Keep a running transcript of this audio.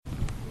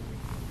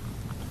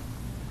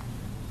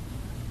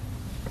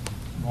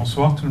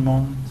Bonsoir tout le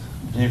monde,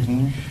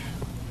 bienvenue.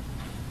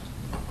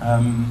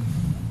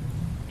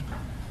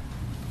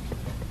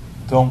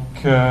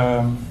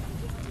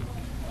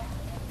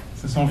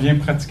 C'est ça, on vient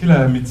pratiquer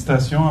la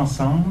méditation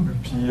ensemble,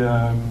 puis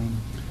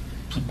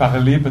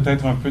parler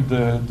peut-être un peu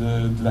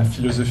de la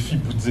philosophie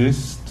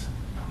bouddhiste,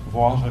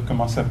 voir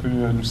comment ça peut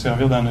nous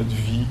servir dans notre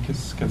vie,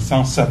 quel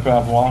sens ça peut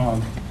avoir.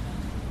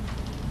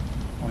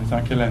 On est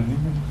en quelle année?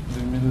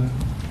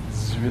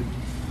 2018.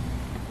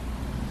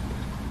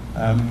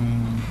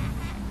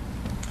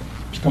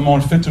 Puis comme on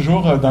le fait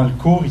toujours dans le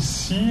cours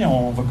ici,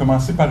 on va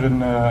commencer par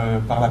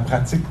la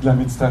pratique de la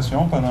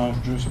méditation pendant,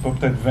 je ne sais pas,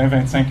 peut-être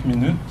 20-25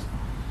 minutes.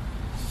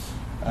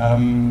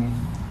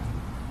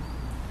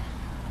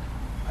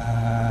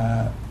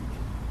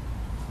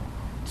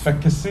 Fait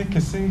que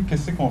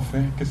qu'est-ce qu'on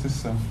fait? Qu'est-ce que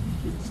c'est ça,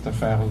 cette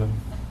affaire-là?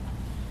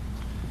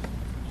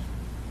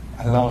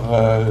 Alors,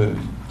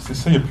 c'est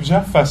ça, il y a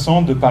plusieurs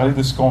façons de parler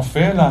de ce qu'on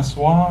fait. Là, ce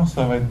soir,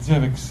 ça va être dit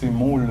avec ces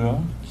mots-là,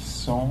 qui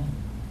sont...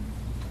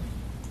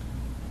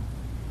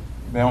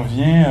 Bien, on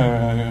vient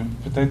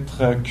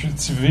peut-être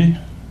cultiver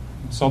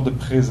une sorte de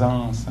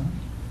présence, hein?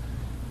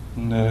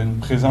 Une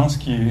présence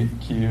qui est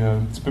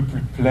un petit peu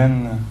plus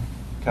pleine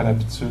qu'à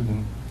l'habitude,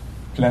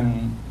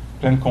 une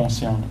pleine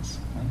conscience.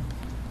 Hein?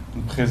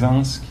 Une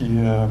présence qui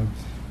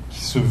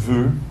se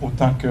veut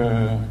autant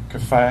que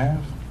faire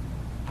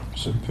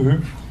se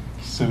peut,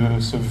 qui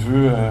se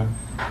veut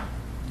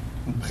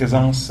une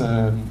présence,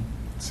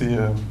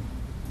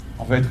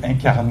 on va être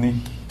incarné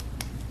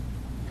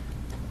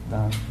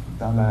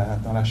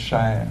dans la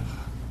chair,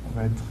 on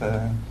va être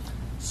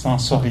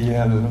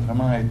sensoriel,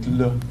 vraiment être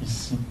là,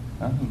 ici.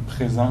 Hein? Une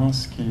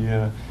présence qui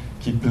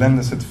est pleine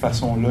de cette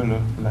façon-là,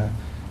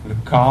 le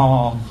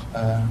corps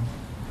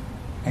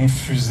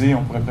infusé,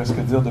 on pourrait presque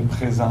dire, de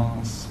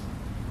présence.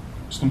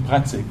 C'est une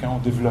pratique, hein? On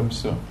développe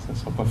ça. Ça ne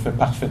sera pas fait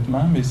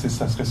parfaitement, mais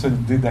ça serait ça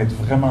l'idée d'être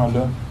vraiment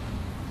là,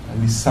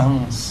 les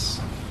sens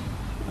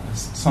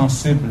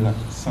sensibles,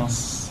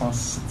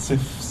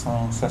 sensitifs,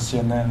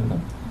 sensationnels.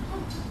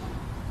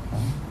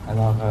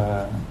 Alors,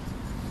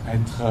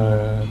 être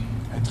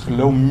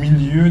là au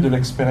milieu de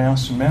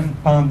l'expérience humaine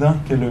pendant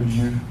qu'elle a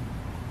lieu.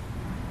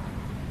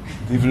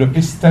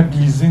 Développer,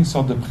 stabiliser une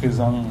sorte de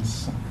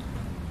présence,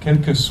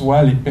 quelles que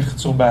soient les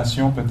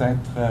perturbations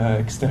peut-être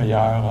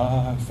extérieures.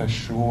 Ah, il fait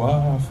chaud,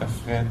 ah, il fait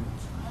fret.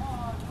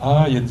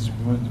 Ah, il y a du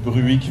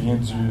bruit qui vient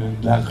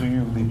de la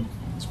rue ou du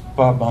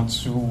pub en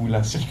dessous, ou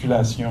la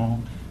circulation,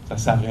 ça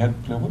s'arrête,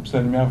 puis là, oups,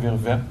 la lumière vire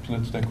verte, puis là,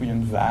 tout à coup, il y a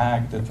une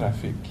vague de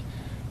trafic.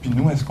 Puis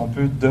nous, est-ce qu'on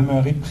peut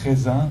demeurer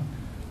présent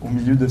au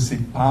milieu de ces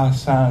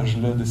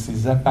passages-là, de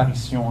ces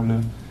apparitions-là?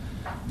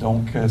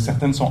 Donc,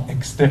 certaines sont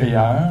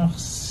extérieures,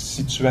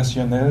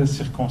 situationnelles,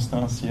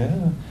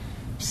 circonstancielles,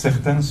 puis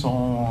certaines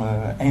sont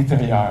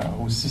intérieures,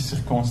 aussi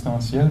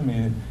circonstancielles,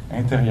 mais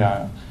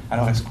intérieures.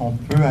 Alors, est-ce qu'on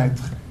peut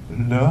être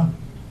là,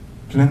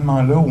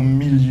 pleinement là, au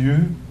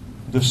milieu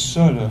de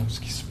ça, là,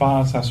 ce qui se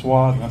passe à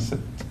soir dans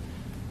cette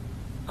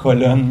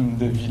colonne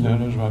de vie-là,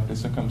 je vais appeler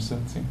ça comme ça,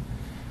 tu sais.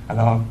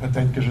 Alors,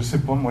 peut-être que, je ne sais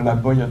pas, moi,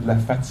 là-bas, il y a de la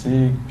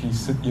fatigue, puis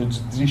ici, il y a du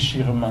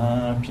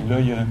déchirement, puis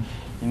là, il y a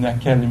une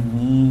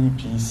accalmie,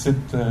 puis ici,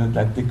 de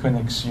la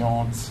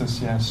déconnexion,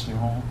 dissociation.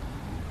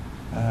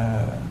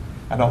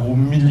 Alors, au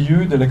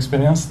milieu de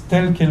l'expérience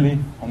telle qu'elle est,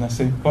 on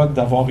n'essaie pas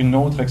d'avoir une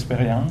autre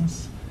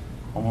expérience.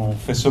 On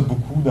fait ça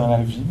beaucoup dans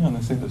la vie, on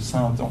essaie de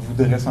sentir, on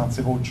voudrait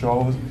sentir autre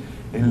chose.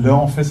 Et là,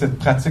 on fait cette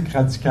pratique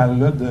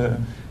radicale-là de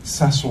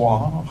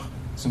s'asseoir.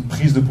 C'est une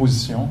prise de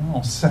position.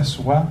 On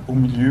s'assoit au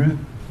milieu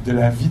de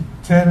la vie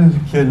telle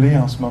qu'elle est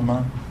en ce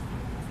moment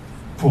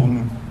pour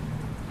nous,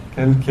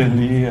 telle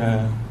qu'elle est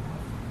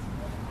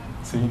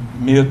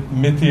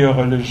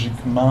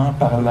météorologiquement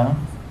parlant,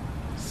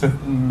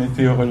 cette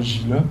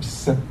météorologie-là, puis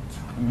cette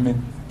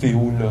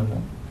météo-là.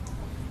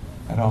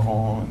 Alors,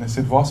 on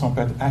essaie de voir si on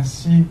peut être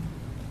assis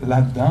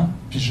là-dedans,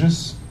 puis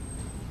juste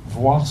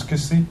voir ce que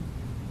c'est.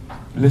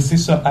 Laisser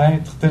ça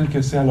être tel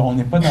que c'est. Alors, on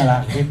n'est pas dans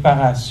la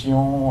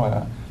réparation,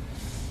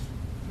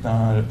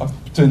 dans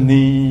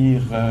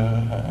obtenir,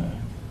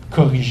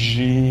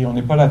 corriger. On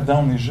n'est pas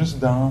là-dedans, on est juste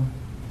dans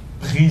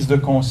prise de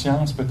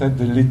conscience peut-être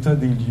de l'état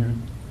des lieux,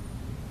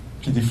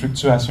 puis des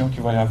fluctuations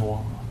qu'il va y avoir.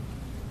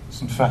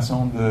 C'est une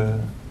façon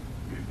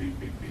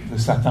de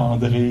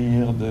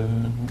s'attendrir, de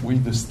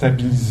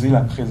stabiliser la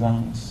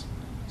présence.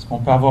 Est-ce qu'on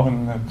peut avoir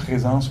une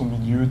présence au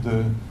milieu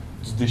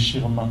du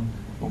déchirement,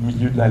 au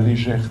milieu de la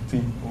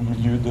légèreté, au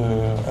milieu de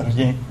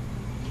rien,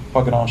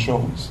 pas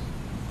grand-chose?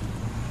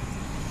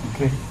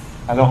 OK?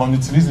 Alors, on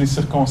utilise les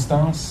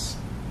circonstances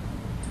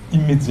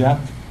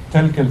immédiates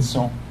telles qu'elles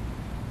sont.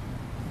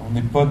 On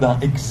n'est pas dans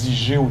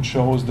exiger autre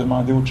chose,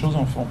 demander autre chose,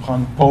 on prend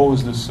une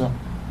pause de ça.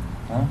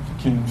 Hein?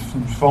 Qu'il y a une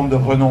forme de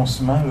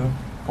renoncement là,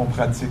 qu'on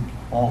pratique.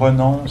 On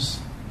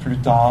renonce plus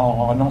tard,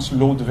 on renonce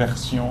l'autre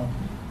version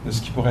de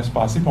ce qui pourrait se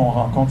passer, puis on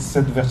rencontre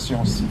cette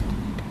version-ci.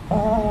 Ah!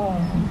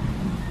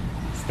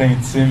 C'est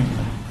intime.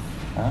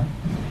 Hein?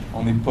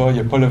 Il n'y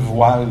a pas le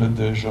voile là,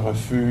 de je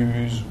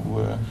refuse ou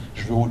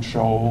je veux autre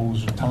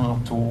chose ou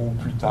tantôt,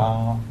 plus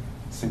tard.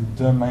 C'est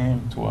de même,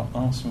 toi,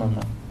 en ce moment.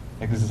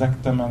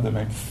 exactement de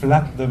même,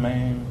 flat de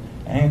même,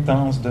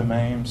 intense de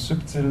même,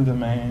 subtil de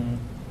même,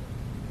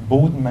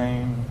 beau de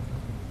même,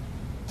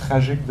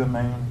 tragique de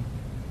même.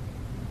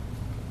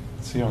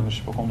 Tu sais, je ne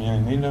sais pas combien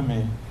d'années, là,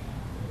 mais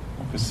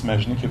on peut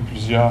s'imaginer qu'il y a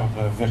plusieurs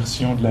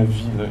versions de la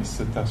vie, là,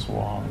 ici, à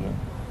soir,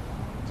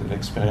 là. De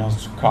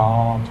l'expérience du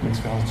corps, de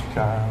l'expérience du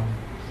cœur.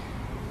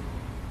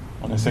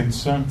 On essaye de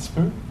ça un petit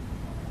peu,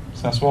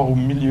 s'asseoir au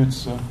milieu de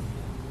ça.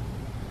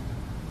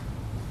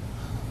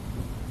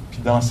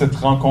 Puis dans cette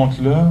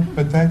rencontre-là,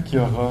 peut-être qu'il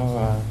y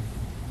aura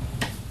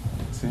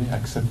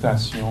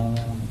acceptation,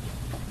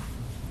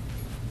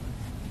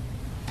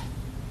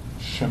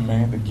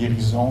 chemin de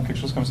guérison, quelque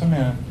chose comme ça, mais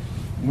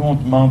nous, on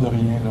ne demande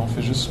rien, là, on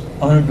fait juste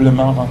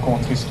humblement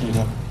rencontrer ce qui est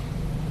là.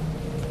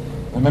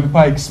 On n'a même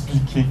pas à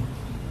expliquer.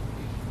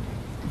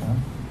 Hein?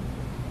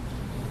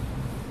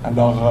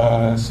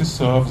 Alors, c'est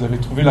ça, vous avez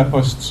trouvé la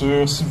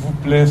posture. S'il vous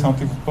plaît,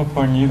 sentez-vous pas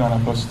pogné dans la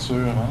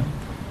posture. Hein?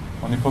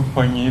 On n'est pas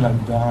pogné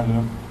là-dedans,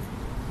 là.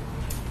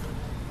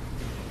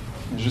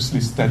 Il y a juste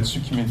les statues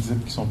qui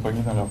méditent qui sont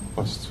pognés dans leur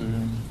posture.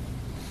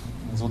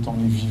 Les autres,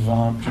 on est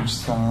vivants,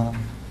 pulsants,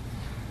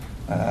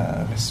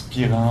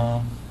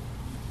 respirants.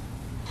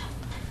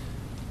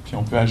 Puis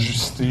on peut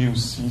ajuster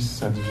aussi si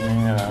ça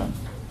devient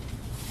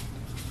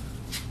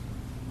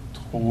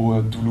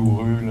trop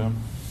douloureux, là.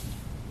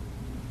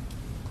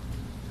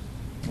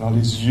 Alors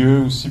les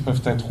yeux aussi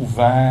peuvent être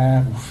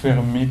ouverts ou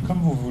fermés, comme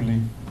vous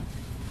voulez.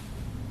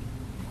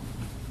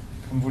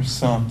 Comme vous le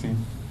sentez.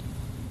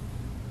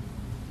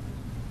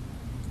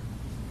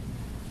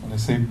 On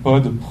n'essaye pas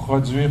de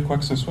produire quoi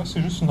que ce soit,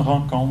 c'est juste une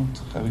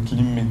rencontre avec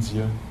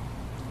l'immédiat.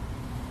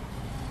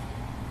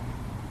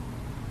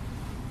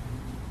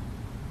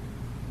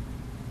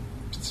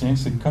 Puis tiens,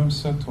 c'est comme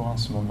ça, toi, en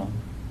ce moment.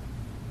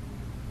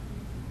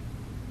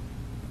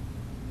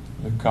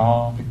 Le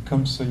corps est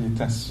comme ça, il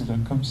est assis là,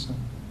 comme ça.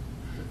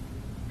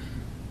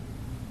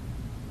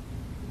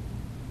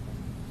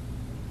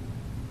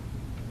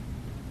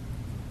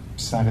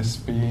 Puis ça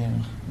respire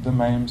de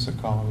même, ce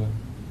corps-là.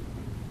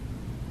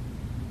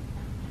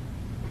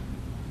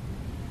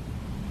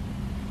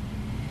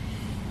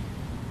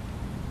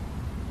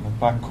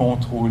 Pas à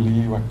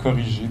contrôler ou à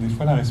corriger. Des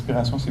fois, la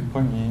respiration, c'est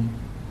pogné.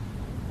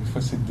 Des fois,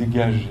 c'est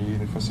dégagé.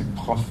 Des fois, c'est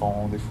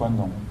profond. Des fois,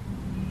 non.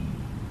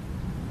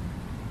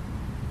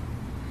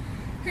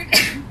 Le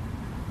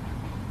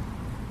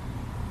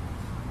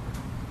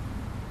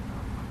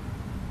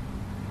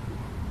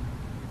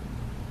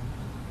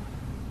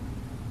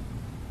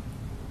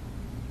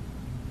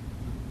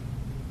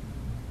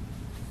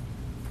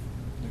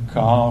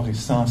corps est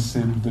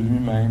sensible de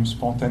lui-même,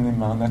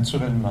 spontanément,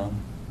 naturellement.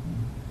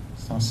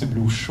 Sensible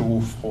au chaud, au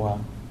froid.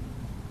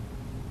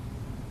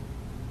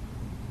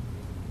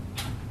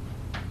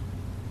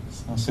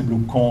 Sensible au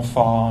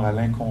confort, à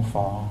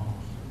l'inconfort.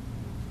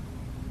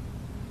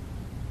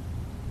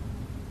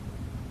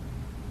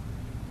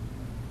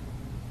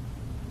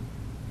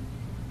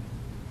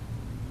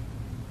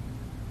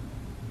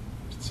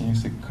 Puis tiens,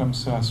 c'est comme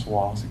ça à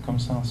soir, c'est comme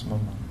ça en ce moment.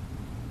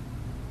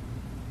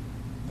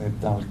 D'être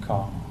dans le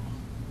corps.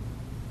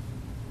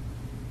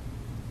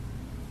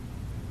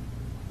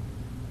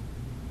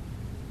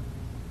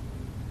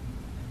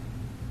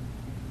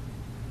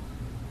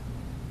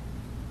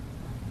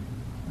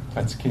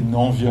 Pratiquer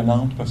non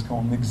violente parce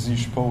qu'on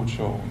n'exige pas autre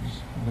chose.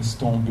 On laisse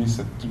tomber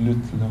cette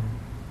lutte-là,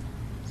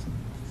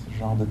 ce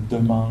genre de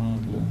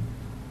demande-là.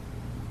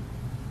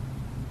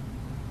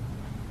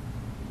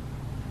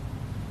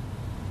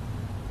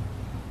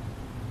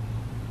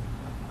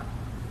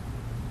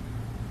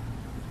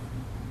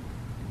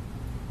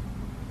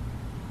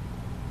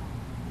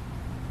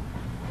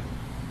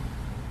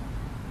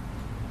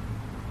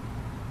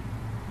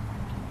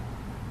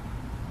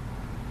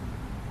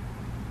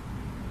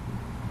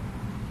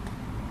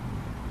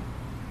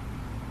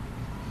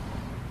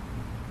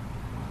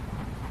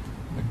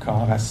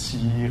 Corps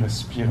assis,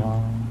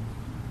 respirant,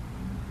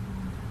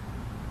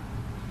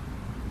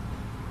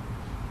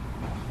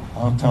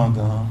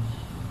 entendant.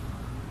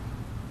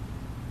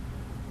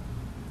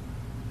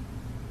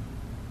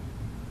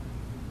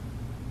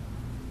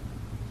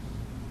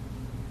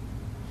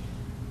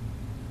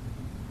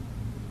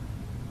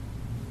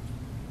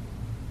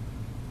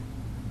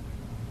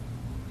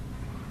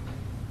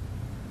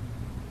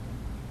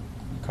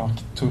 Le corps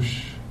qui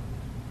touche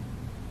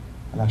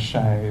à la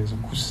chaise,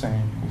 au coussin,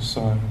 au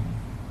sol.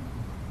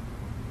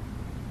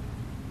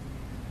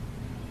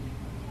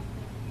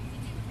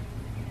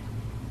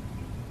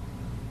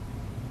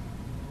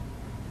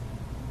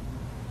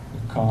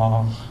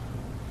 Corps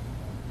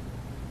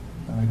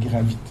dans la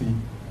gravité,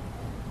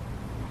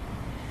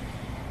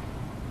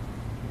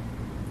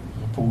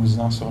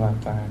 reposant sur la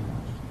terre,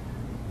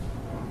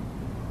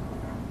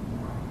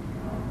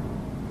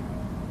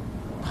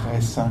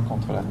 pressant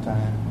contre la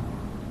terre.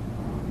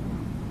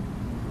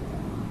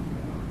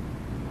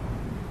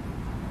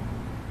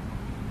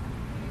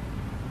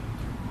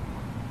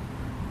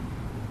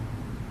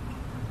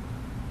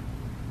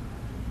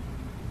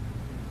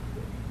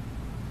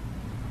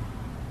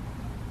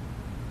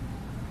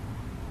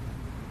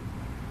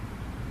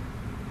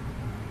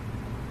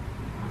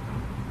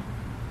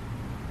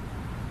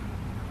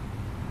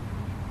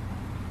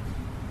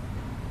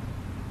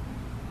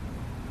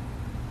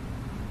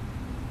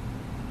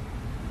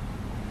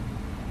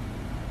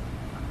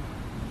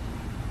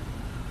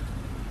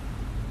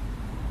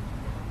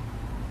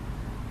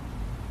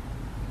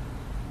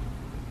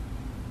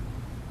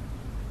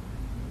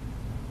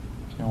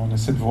 on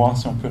essaie de voir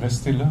si on peut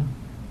rester là,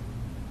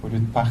 au lieu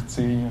de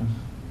partir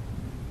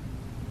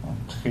en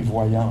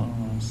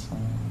prévoyance,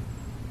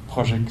 en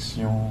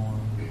projection,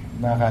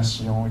 en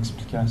narration,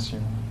 explication,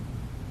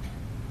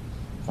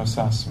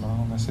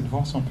 ressassement. On essaie de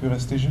voir si on peut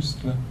rester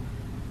juste là,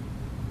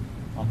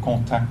 en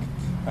contact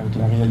avec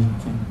la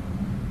réalité.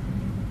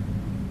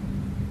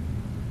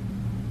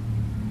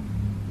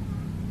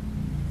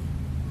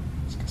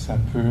 Est-ce que ça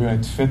peut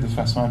être fait de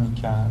façon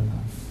amicale,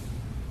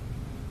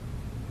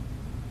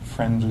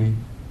 friendly?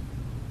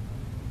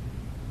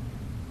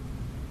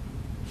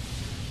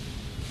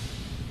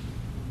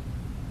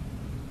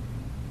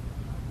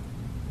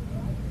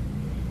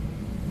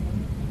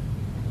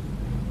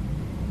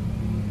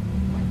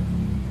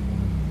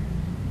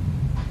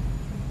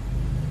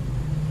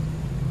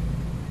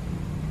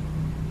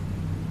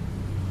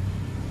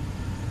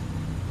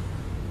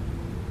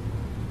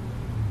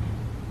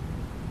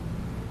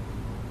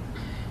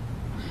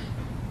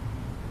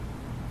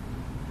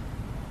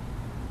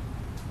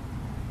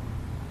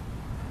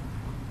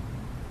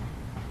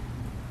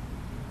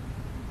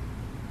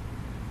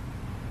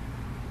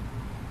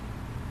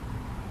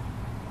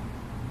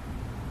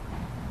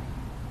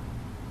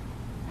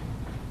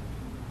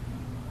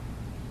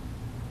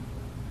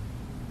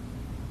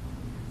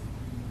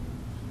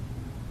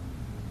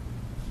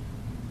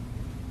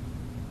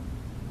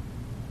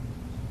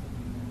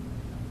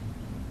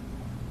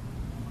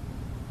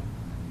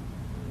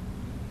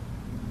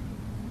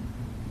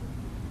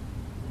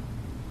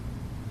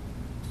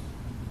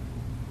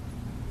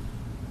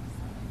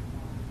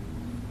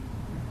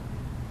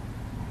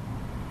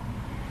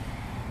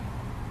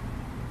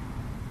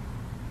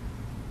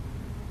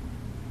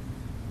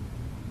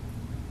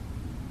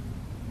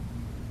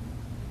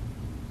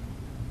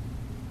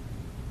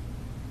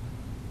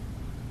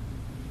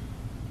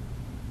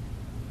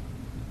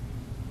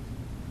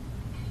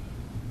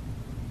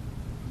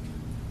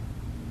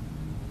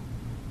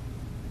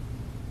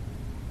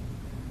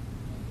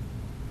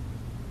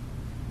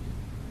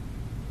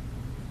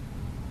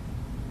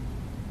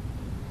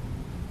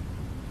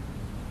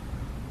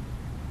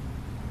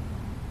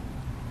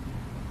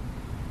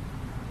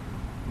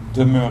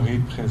 Demeurer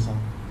présent.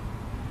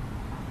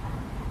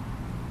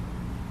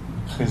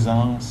 Une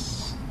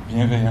présence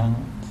bienveillante,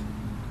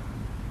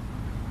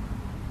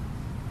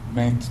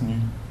 maintenue.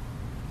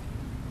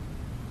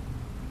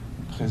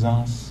 Une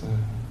présence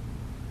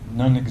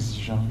non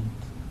exigeante,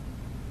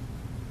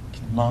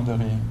 qui ne demande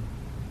rien,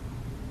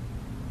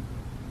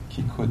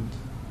 qui écoute,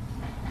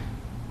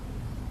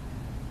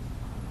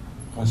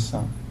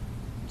 ressent,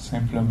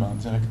 simplement,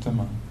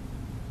 directement.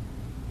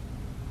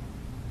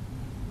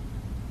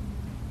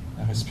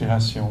 La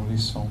respiration, les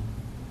sons,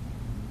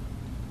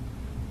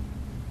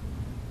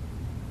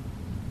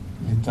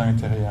 l'état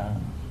intérieur,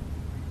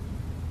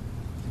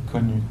 est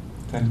connu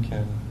tel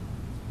quel.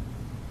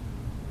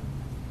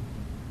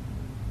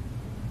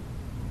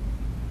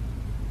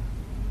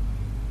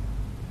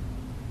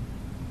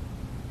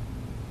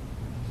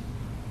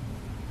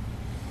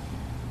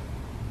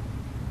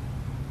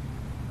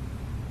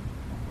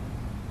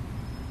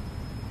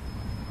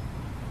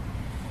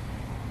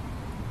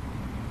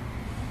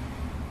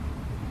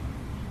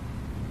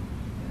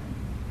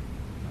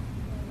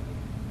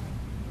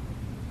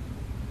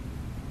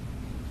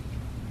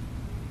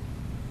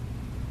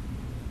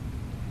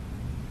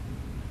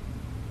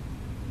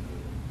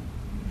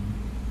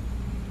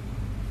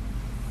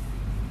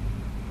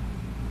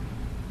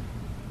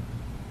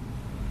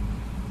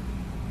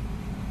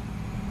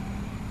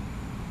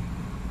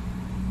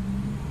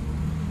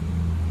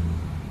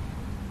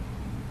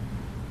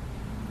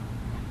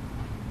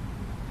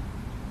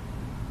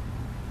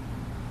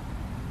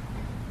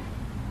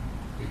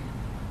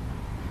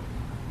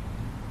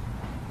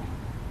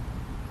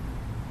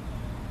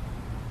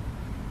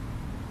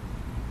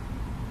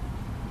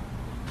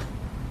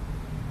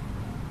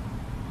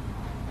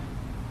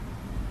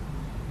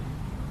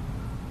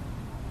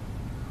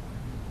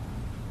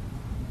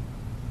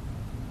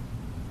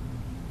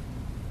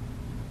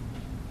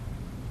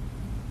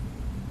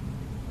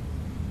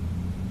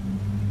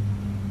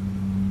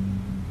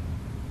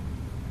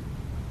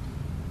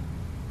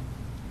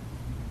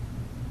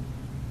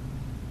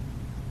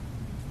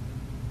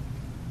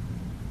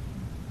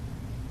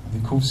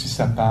 Découvre si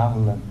ça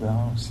parle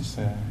là-dedans ou si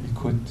ça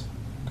écoute.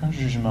 Aucun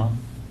jugement,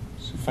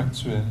 c'est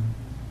factuel.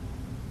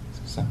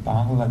 Est-ce que ça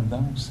parle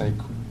là-dedans ou ça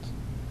écoute?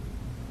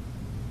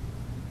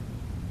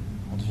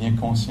 On devient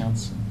conscient de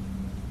ça.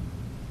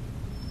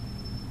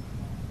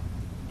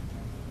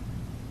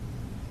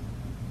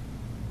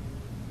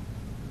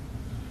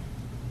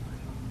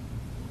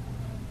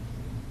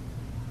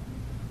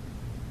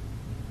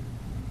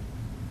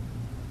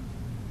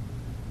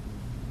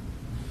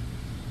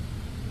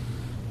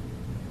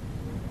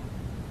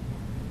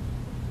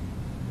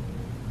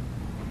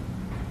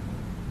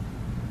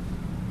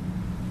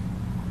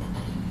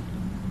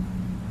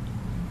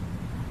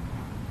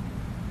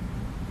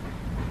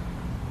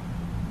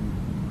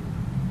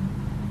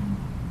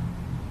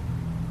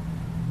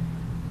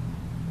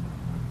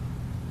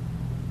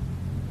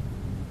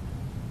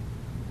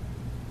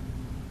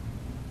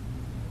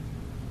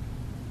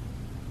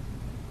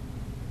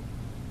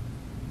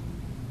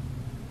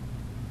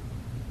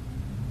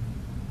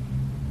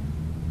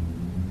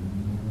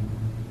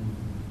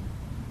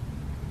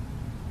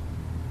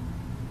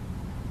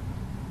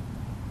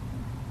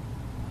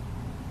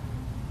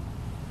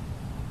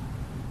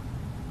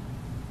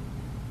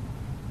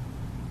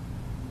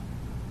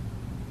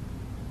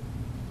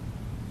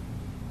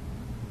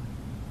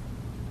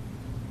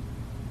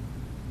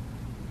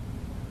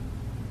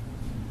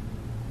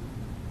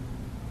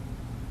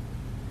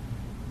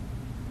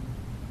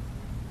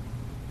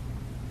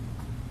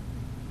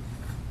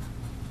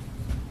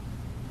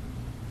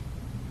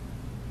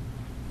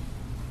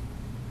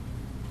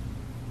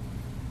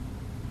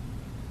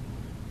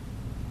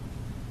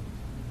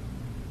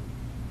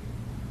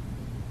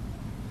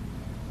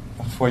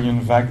 Parfois, il y a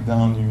une vague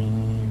d'ennui,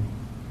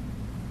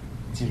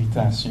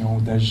 d'irritation,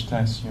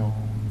 d'agitation,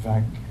 une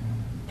vague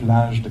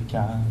plage de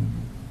calme.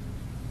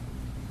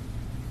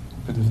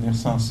 On peut devenir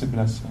sensible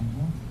à ça.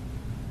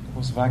 Une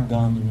grosse vague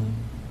d'ennui.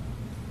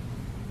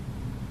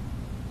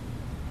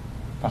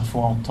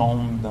 Parfois, on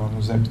tombe dans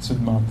nos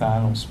habitudes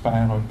mentales, on se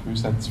perd un peu,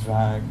 ça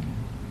divague,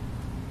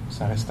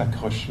 ça reste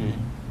accroché,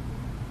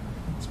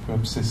 un petit peu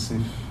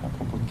obsessif à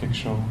propos de quelque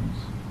chose.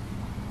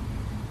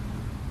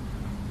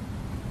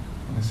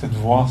 On essaie de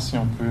voir si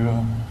on peut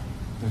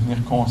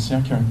devenir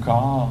conscient qu'il y a un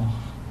corps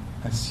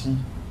assis,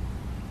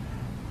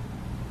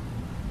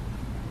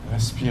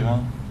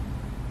 respirant,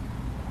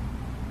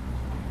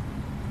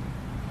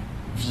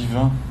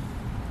 vivant.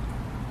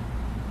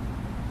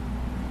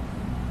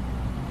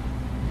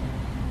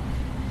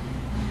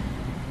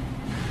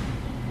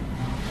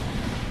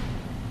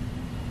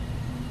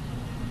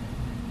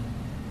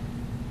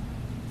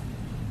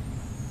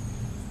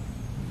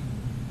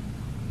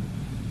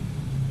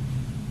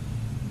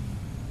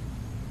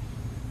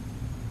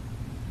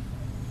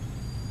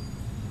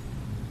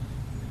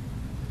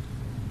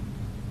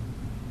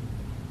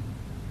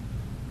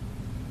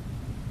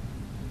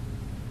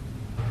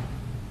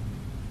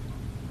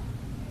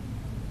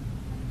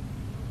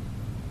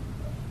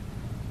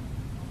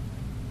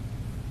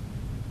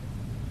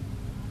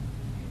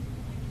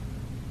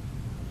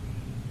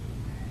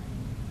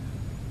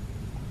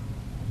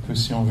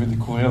 Si on veut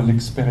découvrir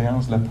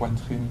l'expérience de la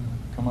poitrine,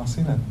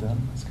 commencez là-dedans,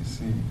 parce que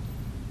c'est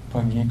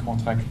pogné,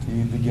 contracté,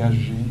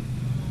 dégagé.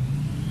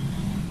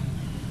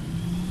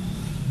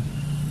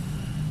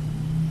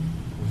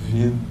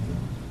 Vide,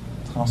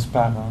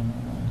 transparent,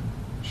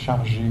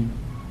 chargé.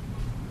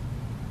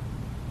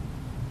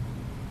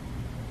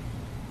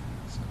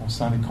 Est-ce qu'on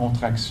sent les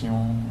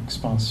contractions,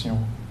 expansions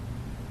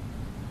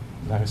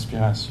de la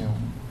respiration?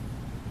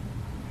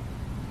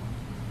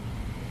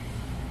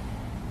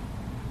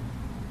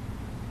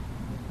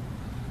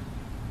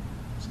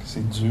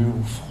 C'est dur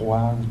ou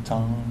froid ou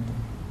tendre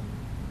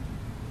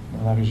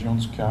dans la région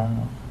du cœur.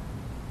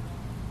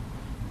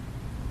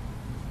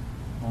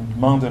 On ne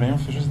demande rien, on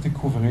fait juste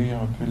découvrir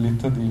un peu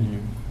l'état des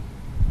lieux.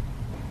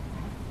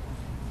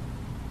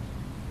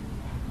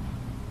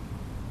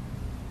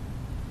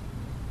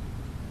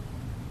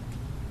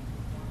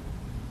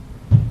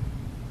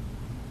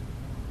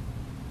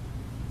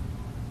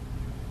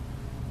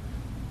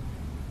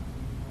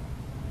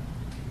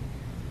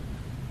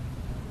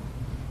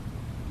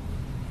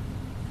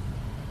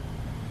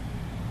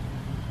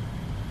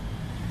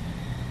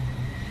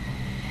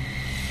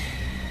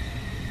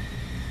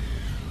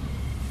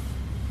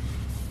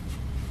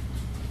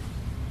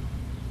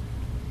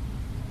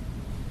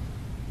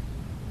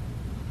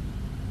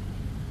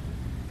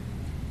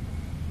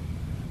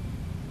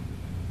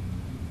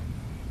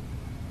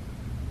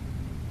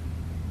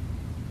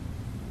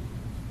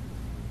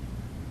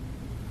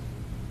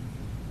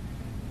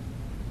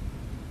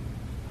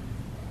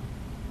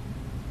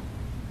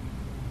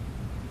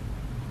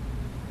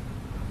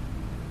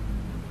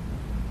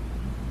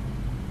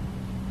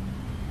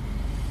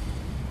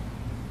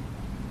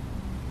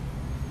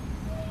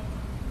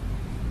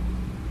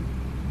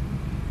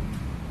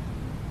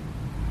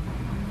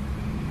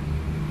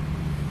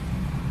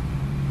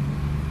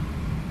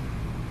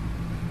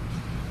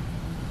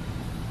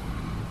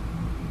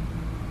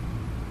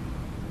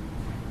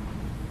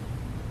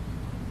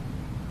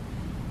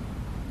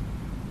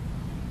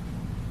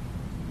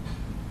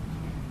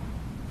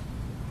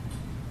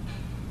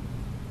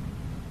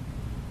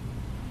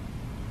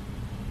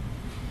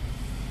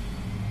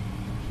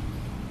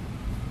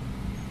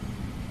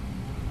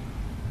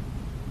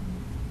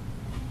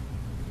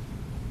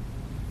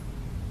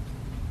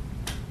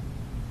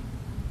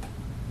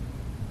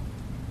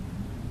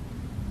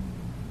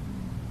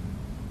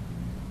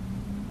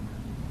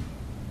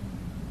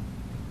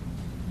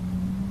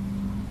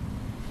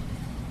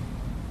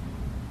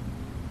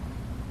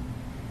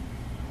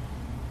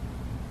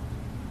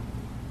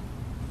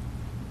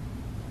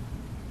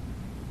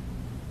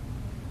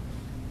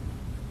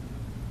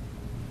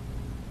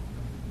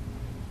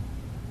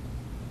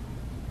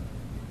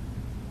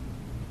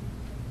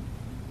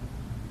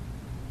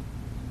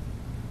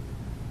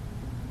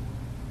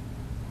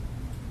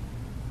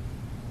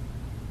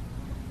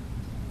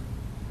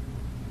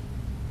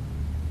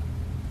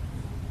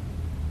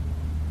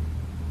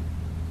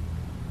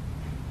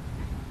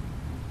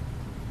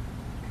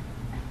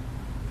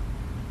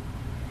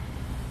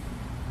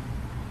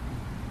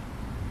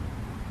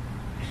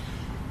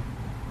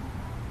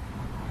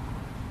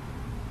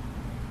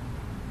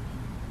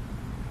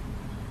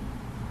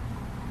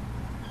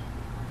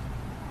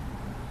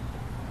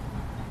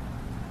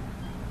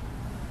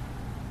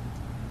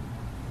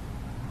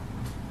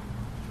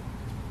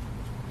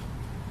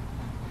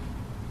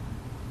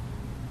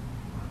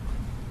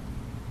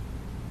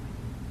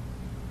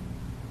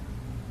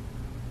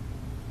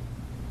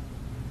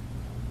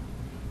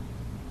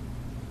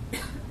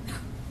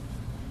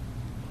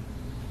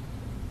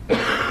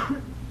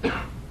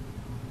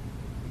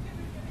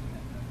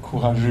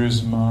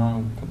 courageusement,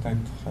 ou peut-être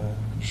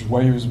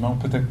joyeusement, ou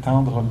peut-être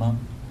tendrement.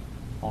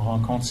 On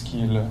rencontre ce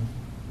qui est là.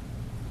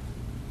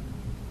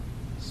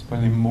 C'est pas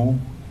les mots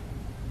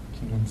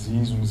qui nous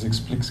disent ou nous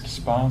expliquent ce qui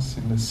se passe,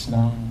 c'est le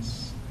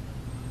silence.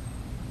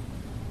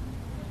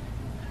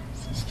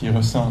 C'est ce qui est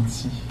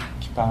ressenti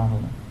qui parle.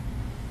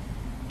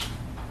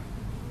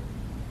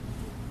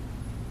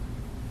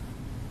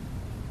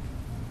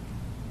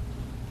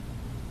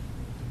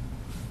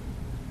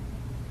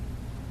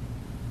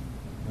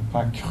 Ne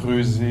pas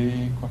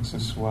creuser quoi que ce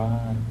soit,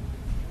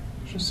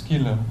 juste ce qui est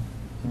là,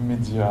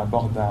 immédiat,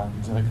 abordable,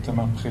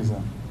 directement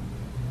présent.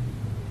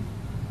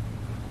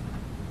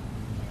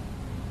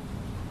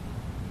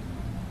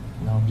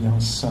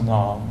 L'ambiance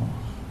sonore.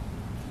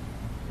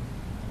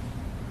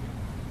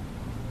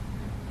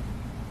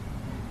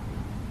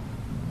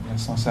 La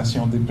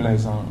sensation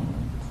déplaisante.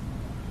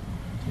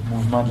 Le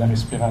mouvement de la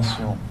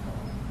respiration.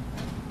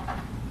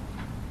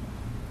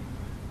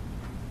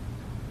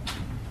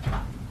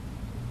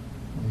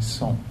 Les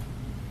sons.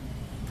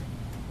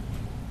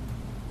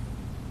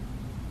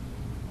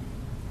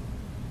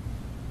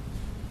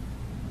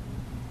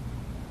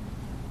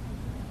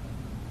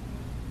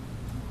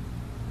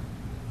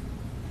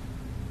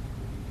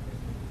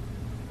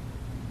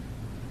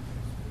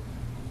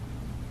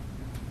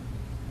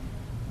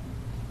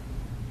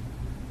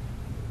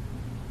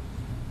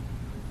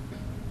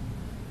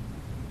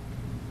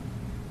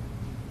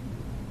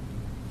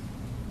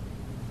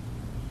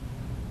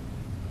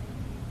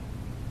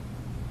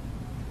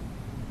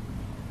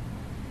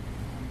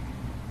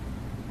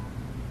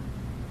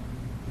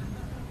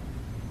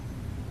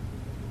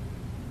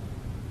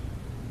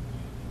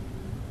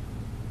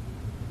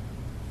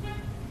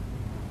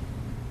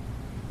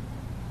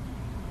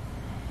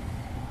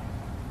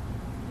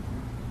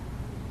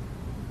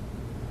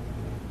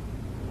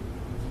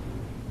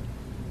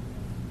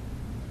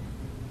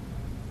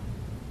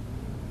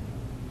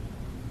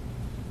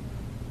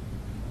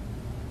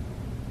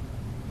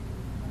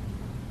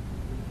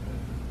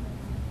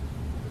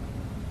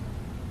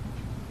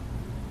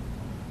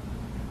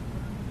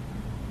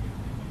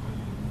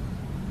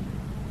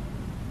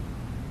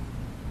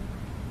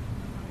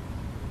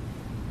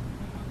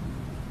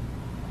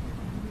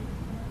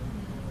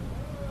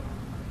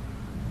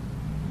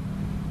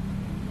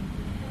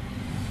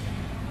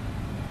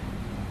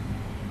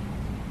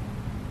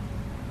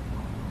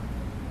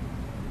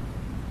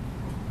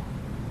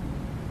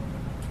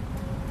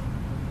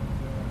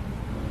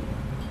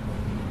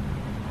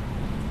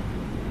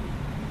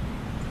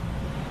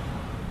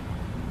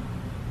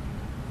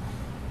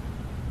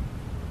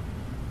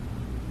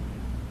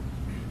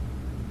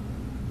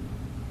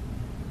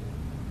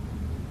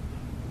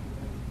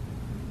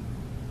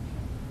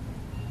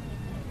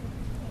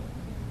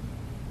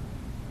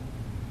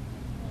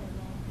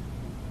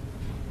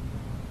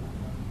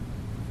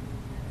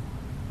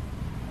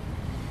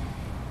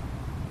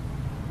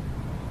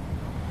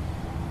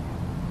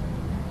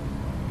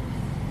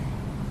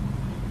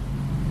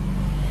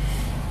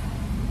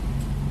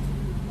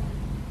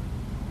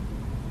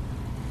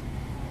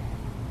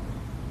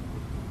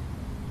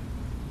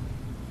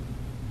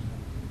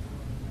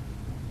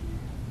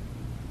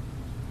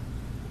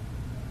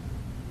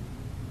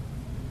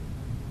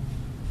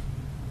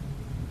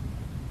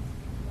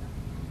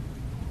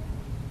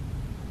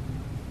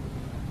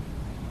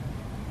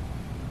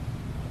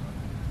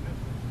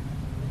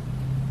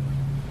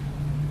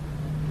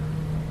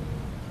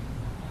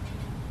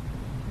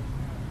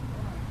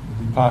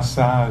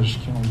 Passages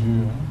qui ont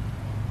lieu,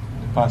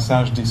 le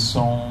passage des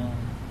sons,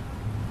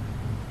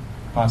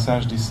 le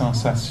passage des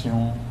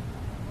sensations,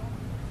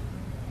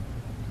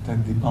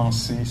 peut-être des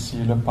pensées si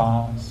elles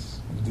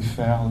passent, ou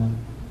déferlent.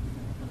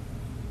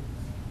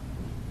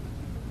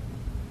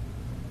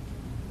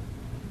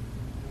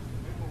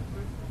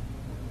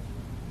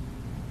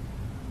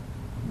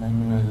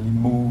 Même les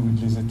moods,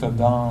 les états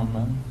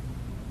d'âme,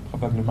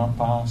 probablement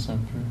passent un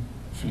peu,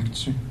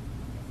 fluctuent,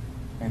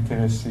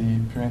 intéressés,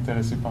 peu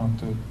intéressés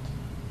pantoute.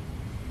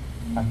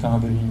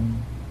 Attendri,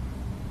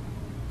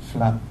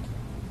 flat.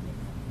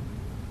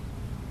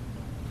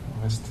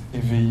 On reste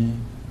éveillé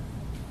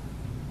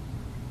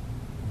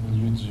au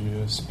milieu du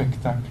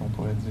spectacle, on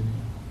pourrait dire.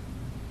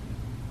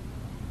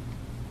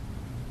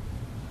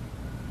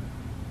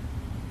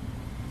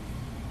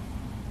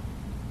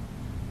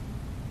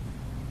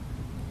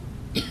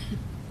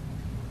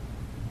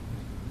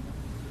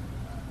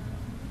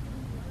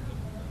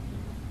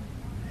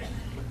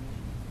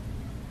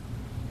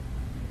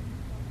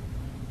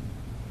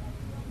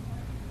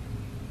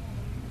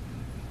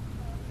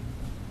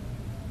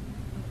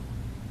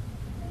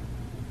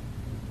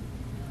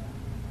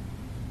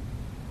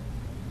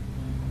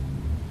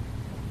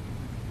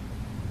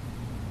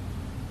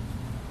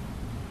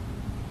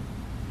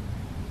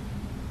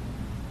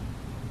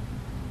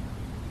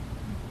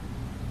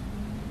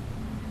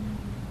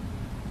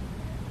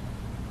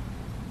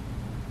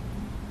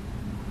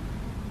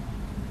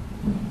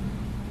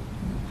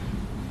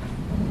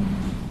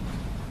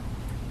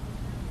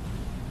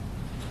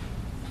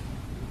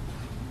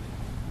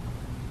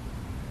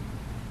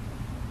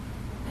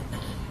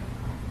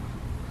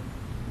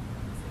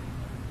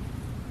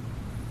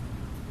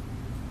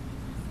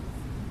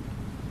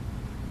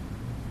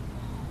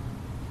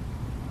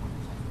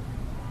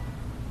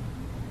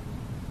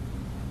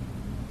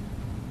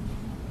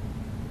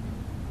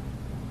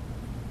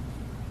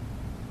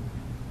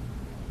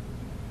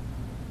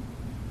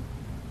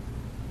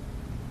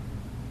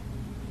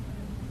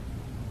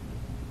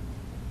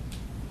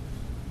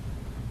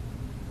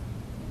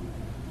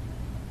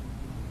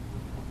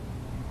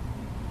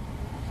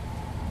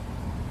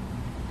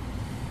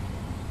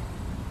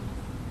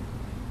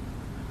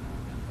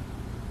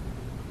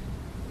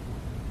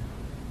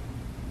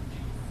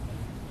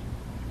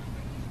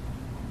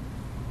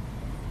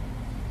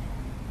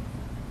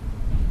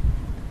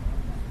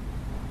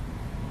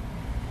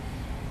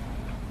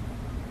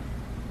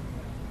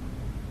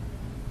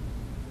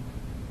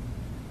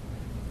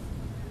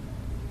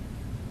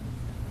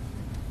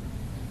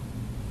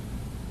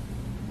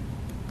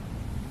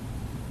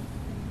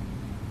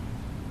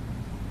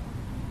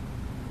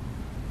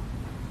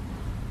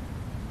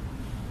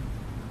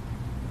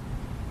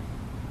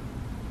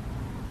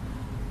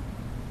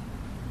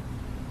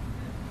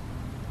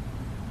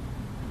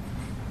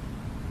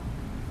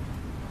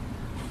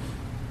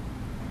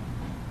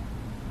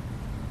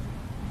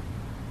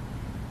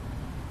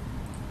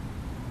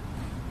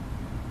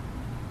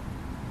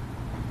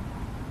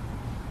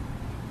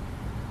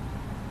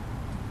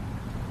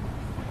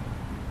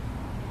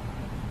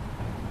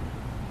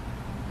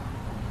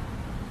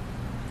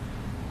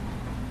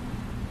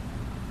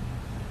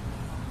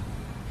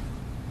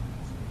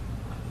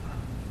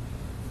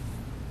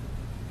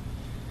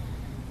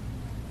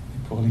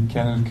 les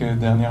quelques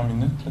dernières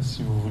minutes, là,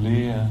 si vous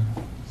voulez,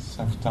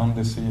 ça vous tente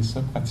d'essayer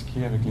ça,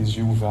 pratiquer avec les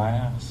yeux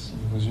ouverts, si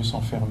vos yeux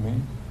sont fermés,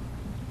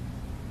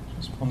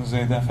 juste pour nous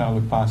aider à faire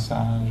le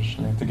passage,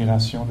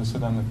 l'intégration de ça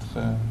dans notre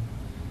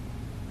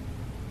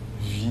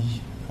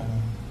vie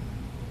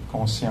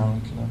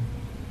consciente. Là.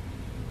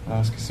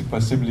 Alors, est-ce que c'est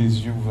possible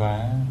les yeux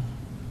ouverts,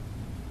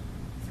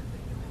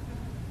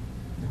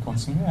 de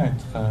continuer à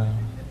être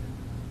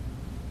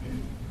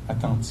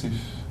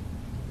attentif,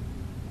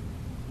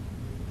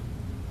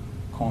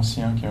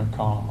 conscient qu'il y a un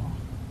corps,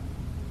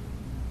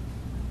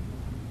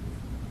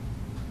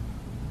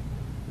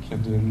 qu'il y a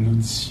de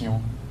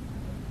l'audition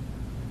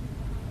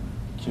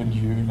qui a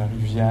lieu, la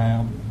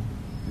rivière,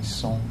 des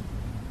sons,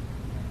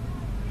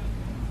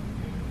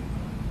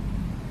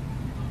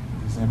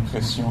 des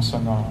impressions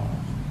sonores.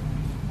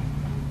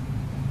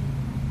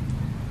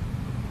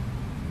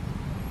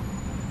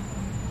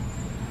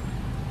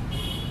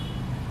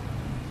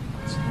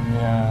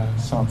 Continuez à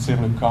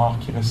sentir le corps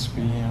qui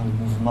respire, le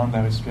mouvement de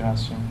la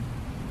respiration.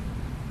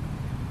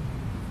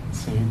 Une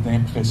série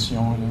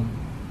d'impressions, là.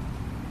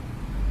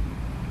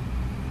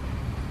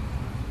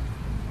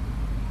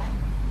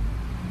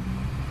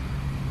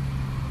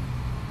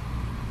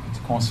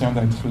 Être conscient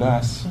d'être là,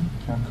 assis,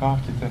 qu'il y a un corps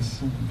qui est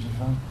assis,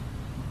 vivant.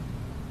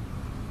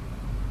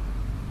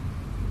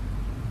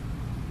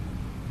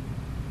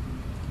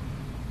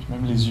 Puis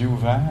même les yeux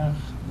ouverts,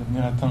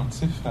 devenir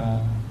attentif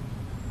à...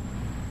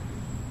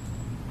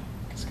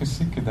 Qu'est-ce que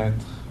c'est que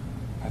d'être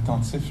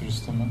attentif,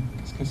 justement?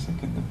 Qu'est-ce que c'est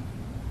que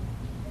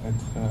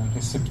d'être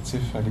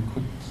réceptif à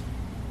l'écoute?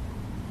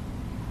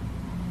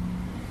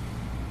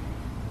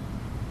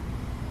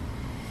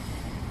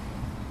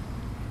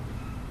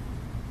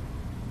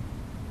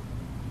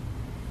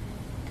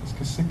 Qu'est-ce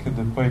que c'est que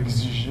de ne pas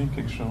exiger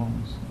quelque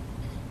chose?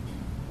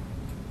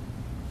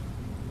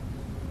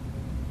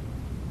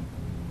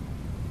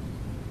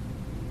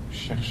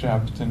 Chercher à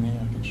obtenir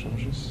quelque chose,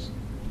 juste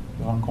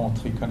de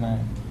rencontrer,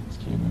 connaître ce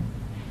qui est là.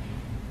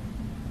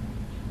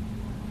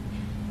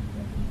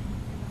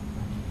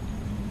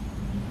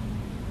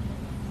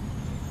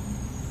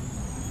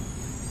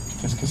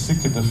 Qu'est-ce que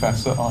c'est que de faire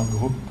ça en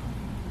groupe?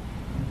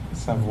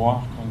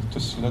 Savoir qu'on est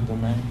tous là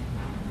demain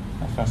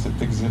à faire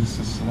cet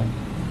exercice-là.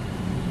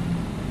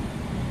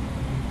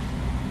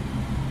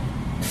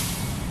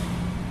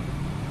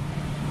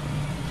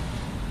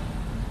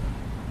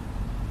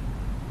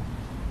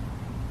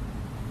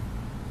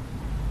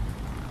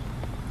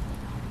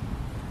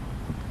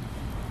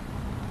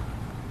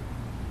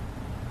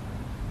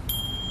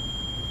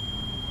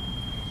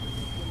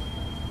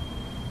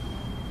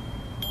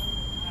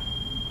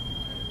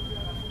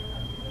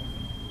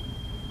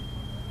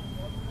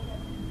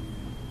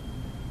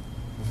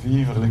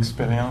 Vivre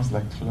l'expérience de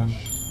la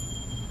cloche.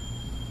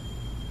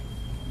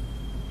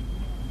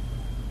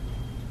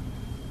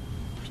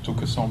 Plutôt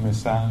que son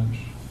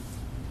message.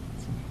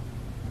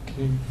 OK.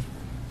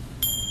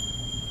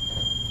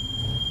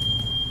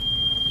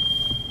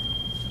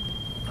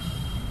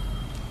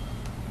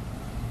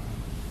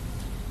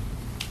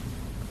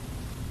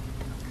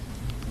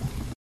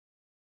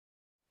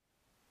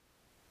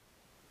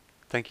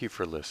 Thank you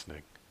for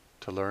listening.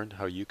 To learn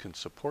how you can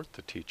support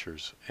the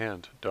teachers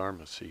and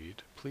Dharma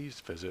Seed,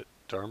 please visit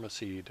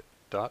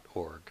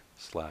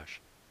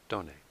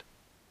dharmaseed.org/donate.